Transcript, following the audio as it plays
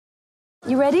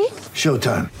You ready?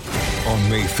 Showtime. On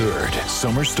May 3rd,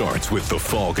 summer starts with The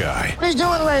Fall Guy. Let's do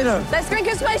it later. Let's drink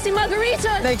a spicy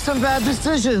margarita. Make some bad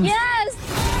decisions. Yes!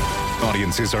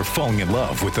 Audiences are falling in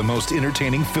love with the most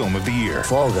entertaining film of the year.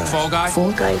 Fall Guy. Fall Guy?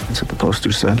 Fall Guy. That's what the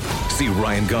poster said. See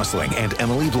Ryan Gosling and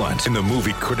Emily Blunt in the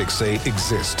movie critics say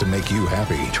exists to make you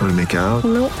happy. Trying to make it out?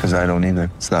 Nope. Because I don't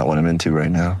either. It's not what I'm into right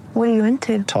now. What are you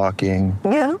into? Talking.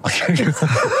 Yeah.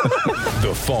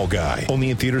 The Fall Guy.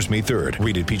 Only in theaters May 3rd.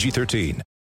 Rated PG-13.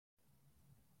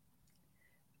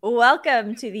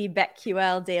 Welcome to the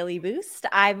BetQL Daily Boost.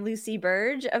 I'm Lucy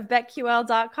Burge of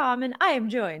BetQL.com, and I am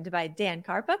joined by Dan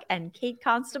Karpuk and Kate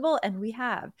Constable, and we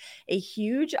have a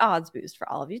huge odds boost for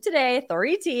all of you today.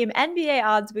 3-team NBA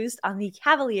odds boost on the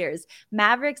Cavaliers,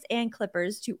 Mavericks, and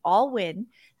Clippers to all win.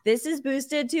 This is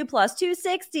boosted to plus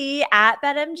 260 at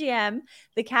BetMGM.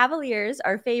 The Cavaliers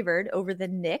are favored over the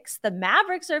Knicks. The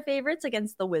Mavericks are favorites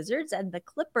against the Wizards, and the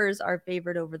Clippers are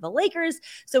favored over the Lakers.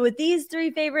 So with these three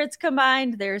favorites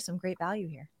combined, there's some great value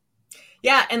here.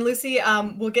 Yeah, and Lucy,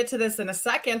 we'll get to this in a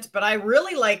second, but I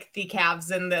really like the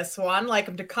Cavs in this one, like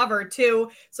them to cover too.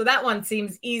 So that one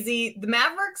seems easy. The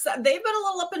Mavericks, they've been a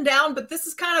little up and down, but this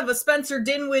is kind of a Spencer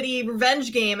Dinwiddie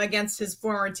revenge game against his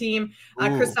former team.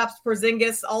 Kristaps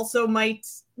Porzingis also might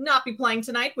not be playing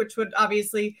tonight, which would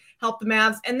obviously help the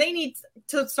Mavs. And they need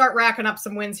to start racking up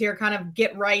some wins here, kind of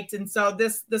get right. And so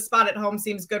this spot at home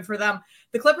seems good for them.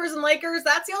 The Clippers and Lakers,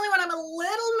 that's the only one I'm a little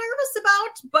nervous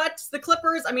about. But the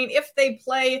Clippers, I mean, if they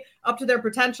play up to their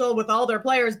potential with all their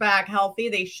players back healthy,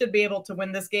 they should be able to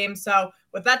win this game. So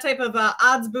with that type of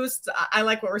odds boost, I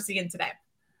like what we're seeing today.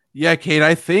 Yeah, Kate,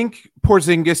 I think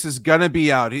Porzingis is going to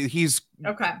be out. He's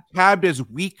tabbed as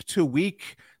week to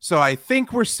week. So I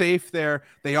think we're safe there.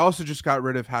 They also just got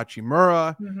rid of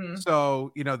Hachimura. Mm-hmm.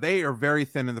 So, they are very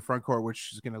thin in the front court,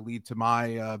 which is going to lead to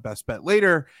my best bet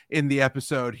later in the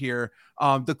episode here.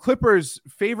 The Clippers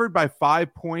favored by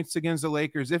 5 points against the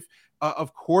Lakers. If,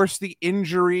 of course, the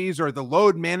injuries or the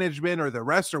load management or the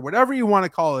rest or whatever you want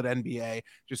to call it, NBA,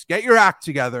 just get your act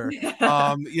together.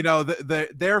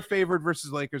 They're favored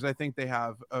versus Lakers. I think they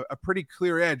have a pretty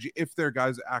clear edge if their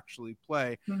guys actually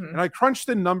play. Mm-hmm. And I crunched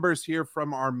the numbers here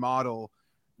from our model.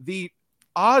 The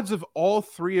odds of all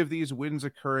three of these wins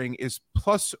occurring is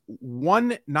plus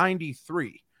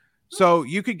 193. So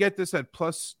you could get this at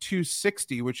plus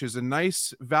 260, which is a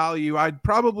nice value. I'd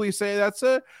probably say that's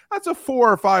a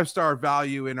 4 or 5 star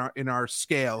value in our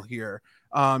scale here.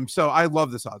 So I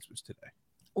love this odds boost today.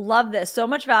 Love this. So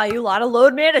much value. A lot of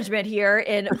load management here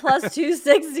in plus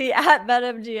 260 at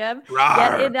BetMGM. Rawr.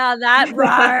 Get in on that.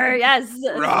 Rawr. Yes.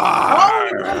 Rawr. Oh,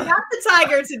 we got the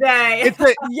tiger today.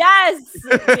 Yes.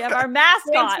 We have our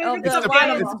mascot.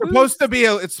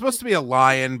 It's supposed to be a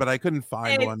lion, but I couldn't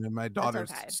find one in my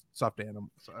daughter's stuffed animal.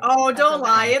 So. Oh, don't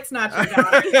lie. It's not your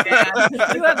daughter.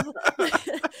 You have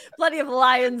plenty of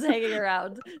lions hanging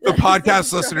around. The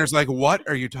podcast listeners like, what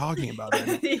are you talking about?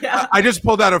 Yeah. I just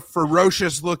pulled out a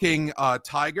ferocious looking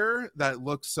tiger that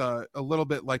looks a little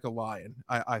bit like a lion,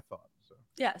 I thought. So.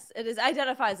 Yes, it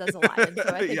identifies as a lion,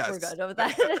 so I think we're good with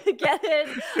that. Get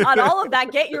in on all of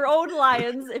that. Get your own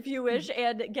lions if you wish,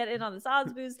 and get in on the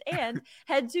odds boost. And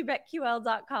head to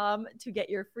BetQL.com to get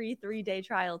your free 3-day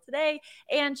trial today,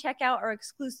 and check out our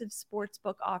exclusive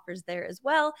sportsbook offers there as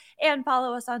well. And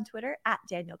follow us on Twitter at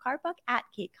Daniel Karpuk, at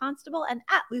Kate Constable, and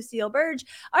at Lucille Burge.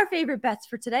 Our favorite bets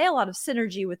for today, a lot of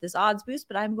synergy with this odds boost,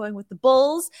 but I'm going with the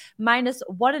Bulls minus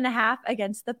 1.5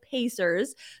 against the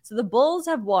Pacers. So the Bulls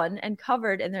have won and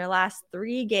covered in their last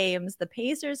 3 games. The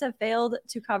Pacers have failed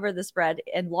to cover the spread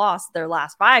and lost their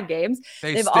last 5 games.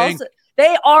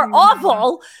 They are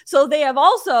awful. So they have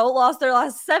also lost their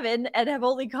last 7 and have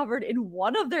only covered in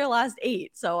 1 of their last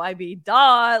 8. So I mean,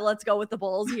 let's go with the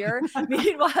Bulls here.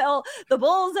 Meanwhile, the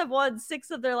Bulls have won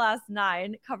 6 of their last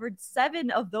 9, covered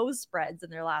 7 of those spreads in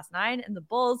their last 9. And the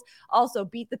Bulls also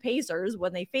beat the Pacers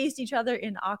when they faced each other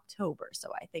in October.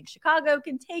 So I think Chicago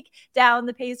can take down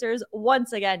the Pacers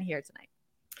once again here tonight.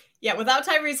 Yeah, without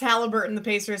Tyrese Halliburton, the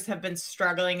Pacers have been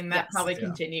struggling, and that probably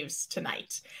continues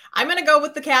tonight. I'm going to go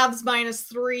with the Cavs minus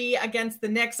 3 against the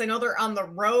Knicks. I know they're on the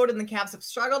road, and the Cavs have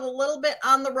struggled a little bit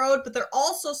on the road, but they're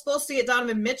also supposed to get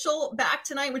Donovan Mitchell back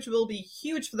tonight, which will be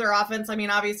huge for their offense. I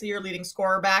mean, obviously, your leading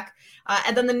scorer back.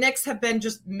 And then the Knicks have been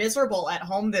just miserable at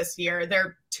home this year.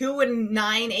 They're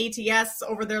 2-9 ATS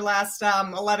over their last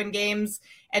 11 games,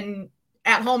 and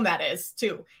at home, that is,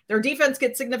 too. Their defense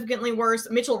gets significantly worse.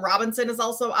 Mitchell Robinson is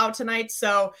also out tonight.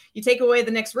 So you take away the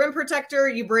Knicks rim protector.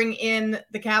 You bring in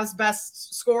the Cavs'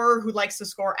 best scorer who likes to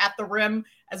score at the rim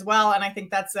as well. And I think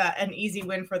that's an easy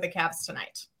win for the Cavs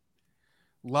tonight.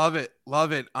 Love it.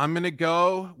 Love it. I'm going to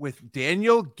go with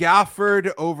Daniel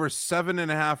Gafford over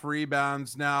 7.5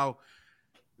 rebounds. Now,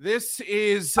 This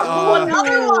is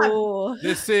another one.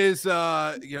 This is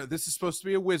this is supposed to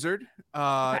be a wizard,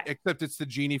 except it's the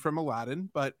genie from Aladdin,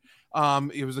 but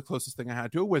it was the closest thing I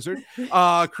had to a wizard.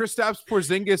 Kristaps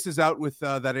Porzingis is out with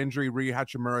that injury. Rui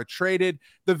Hachimura traded.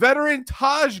 The veteran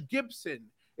Taj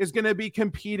Gibson is going to be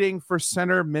competing for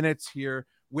center minutes here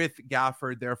with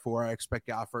Gafford. Therefore, I expect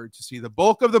Gafford to see the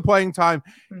bulk of the playing time.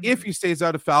 If he stays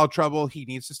out of foul trouble, he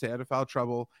needs to stay out of foul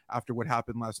trouble after what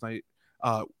happened last night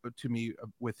to me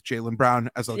with Jaylen Brown,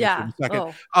 as I'll get to in a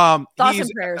second. Thoughts and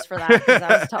prayers for that, because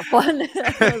that was a tough one.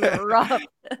 That was rough.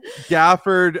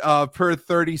 Gafford per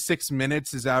 36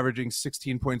 minutes is averaging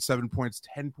 16.7 points,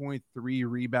 10.3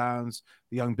 rebounds.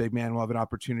 The young big man will have an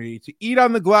opportunity to eat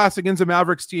on the glass against a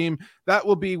Mavericks team that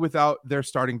will be without their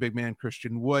starting big man,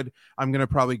 Christian Wood. I'm going to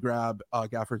probably grab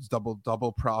Gafford's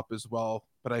double prop as well,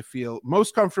 but I feel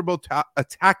most comfortable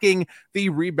attacking the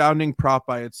rebounding prop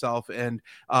by itself. And,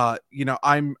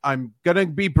 I'm going to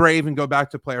be brave and go back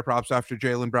to player props after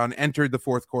Jaylen Brown entered the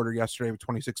fourth quarter yesterday with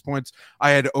 26 points.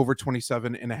 I had over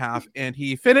 27.5, and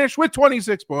he finished with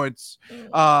 26 points.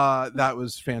 That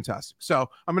was fantastic. So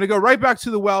I'm going to go right back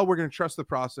to the well. We're going to trust the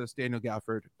process. Daniel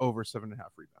Gafford over 7.5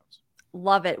 rebounds.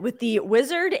 Love it. With the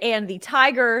wizard and the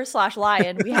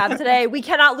tiger/lion we have today, we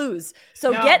cannot lose.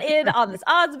 So get in on this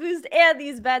odds boost and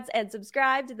these bets, and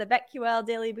subscribe to the BetQL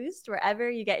Daily Boost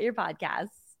wherever you get your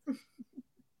podcasts.